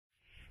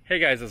Hey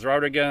guys, it's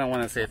Robert again. I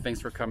want to say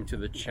thanks for coming to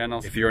the channel.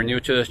 If you're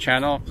new to this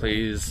channel,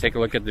 please take a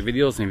look at the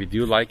videos, and if you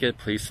do like it,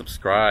 please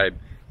subscribe.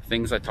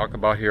 Things I talk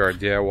about here are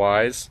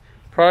DIYs,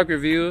 product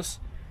reviews,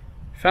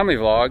 family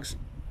vlogs,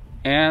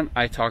 and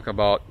I talk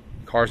about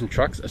cars and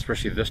trucks,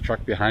 especially this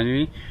truck behind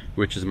me,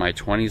 which is my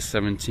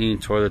 2017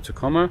 Toyota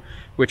Tacoma,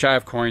 which I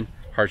have coined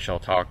Hardshell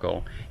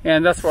Taco.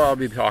 And that's what I'll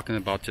be talking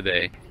about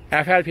today.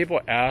 I've had people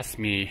ask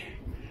me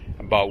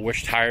about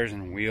which tires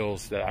and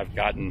wheels that I've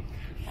gotten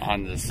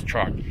on this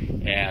truck,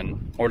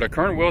 and the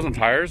current wheels and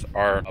tires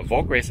are a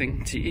Volk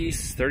Racing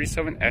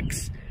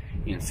TE37X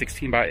in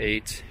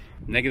 16x8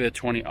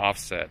 -20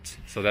 offset.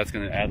 So that's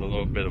going to add a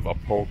little bit of a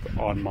poke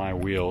on my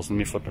wheels. Let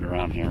me flip it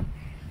around here.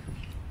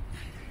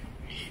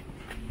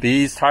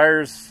 These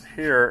tires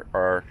here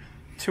are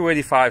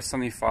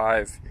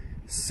 285/75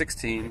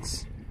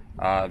 16s.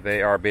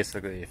 They are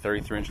basically a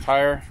 33-inch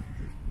tire.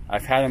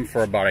 I've had them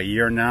for about a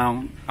year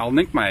now. I'll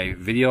link my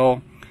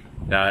video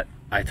that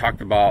I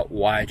talked about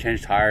why I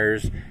changed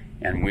tires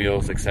and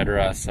wheels,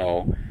 etc.,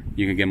 so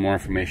you can get more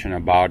information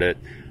about it.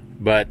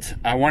 But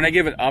I want to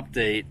give an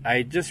update.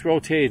 I just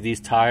rotated these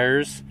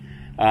tires.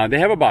 They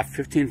have about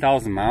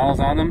 15,000 miles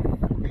on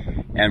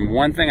them, and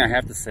one thing I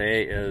have to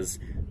say is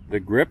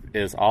the grip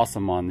is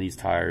awesome on these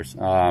tires.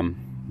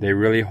 They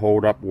really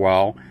hold up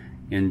well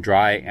in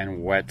dry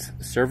and wet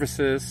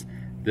surfaces.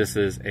 This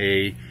is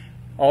a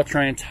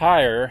all-terrain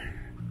tire.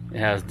 It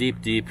has deep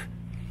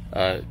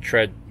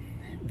tread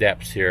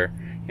depths here,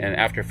 and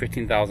after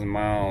 15,000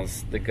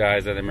 miles, the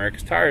guys at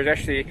America's Tires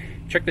actually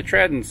checked the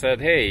tread and said,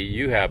 hey,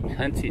 you have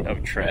plenty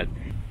of tread.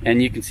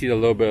 And you can see a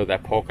little bit of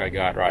that poke I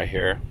got right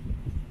here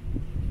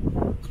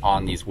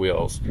on these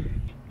wheels.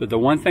 But the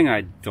one thing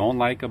I don't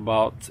like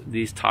about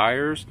these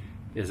tires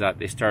is that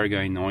they started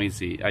getting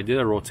noisy. I did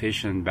a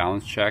rotation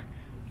balance check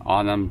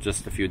on them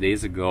just a few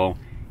days ago,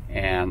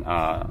 and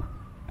I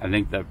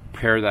think the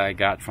pair that I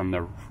got from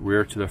the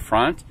rear to the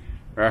front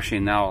are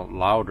actually now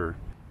louder.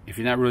 If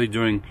you're not really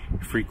doing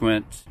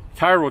frequent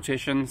tire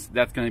rotations,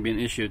 that's going to be an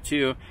issue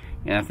too.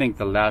 And I think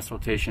the last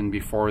rotation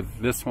before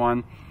this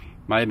one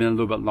might have been a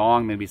little bit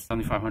long, maybe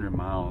 7,500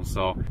 miles.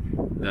 So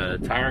the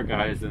tire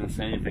guys didn't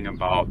say anything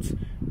about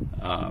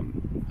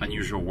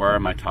unusual wear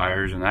on my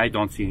tires, and I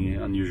don't see any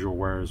unusual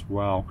wear as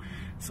well.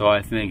 So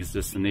I think it's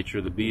just the nature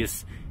of the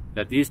beast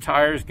that these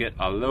tires get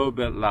a little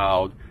bit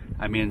loud.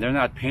 I mean, they're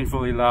not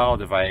painfully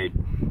loud. If I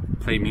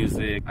play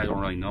music, I don't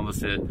really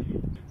notice it.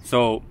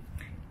 So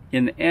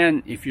in the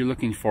end, if you're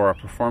looking for a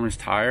performance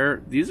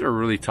tire, these are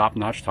really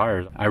top-notch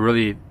tires. I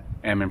really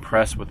am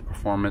impressed with the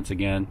performance.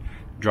 Again,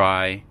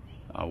 dry,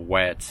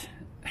 wet,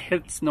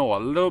 hit snow a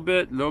little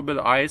bit of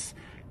ice,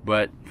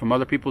 but from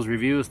other people's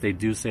reviews, they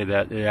do say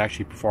that it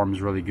actually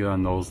performs really good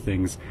on those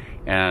things,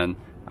 and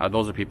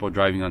those are people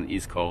driving on the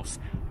East Coast.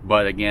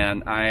 But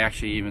again, I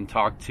actually even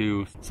talked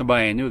to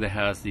somebody I knew that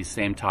has these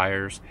same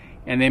tires,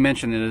 and they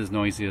mentioned it is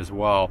noisy as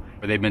well,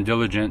 but they've been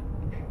diligent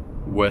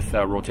with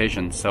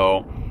rotation.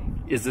 So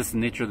is this the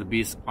nature of the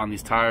beast on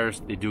these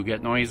tires? They do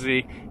get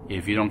noisy.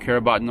 If you don't care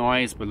about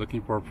noise but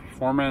looking for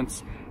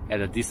performance at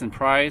a decent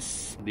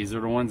price, these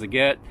are the ones to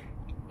get.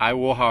 I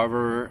will,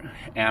 however,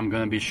 am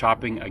going to be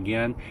shopping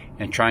again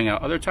and trying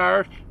out other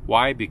tires.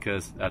 Why?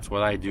 Because that's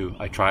what I do.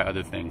 I try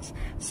other things.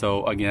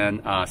 So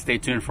again, stay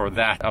tuned for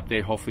that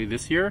update hopefully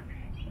this year.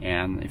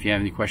 And if you have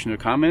any questions or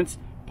comments,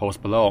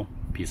 post below.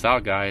 Peace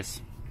out,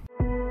 guys.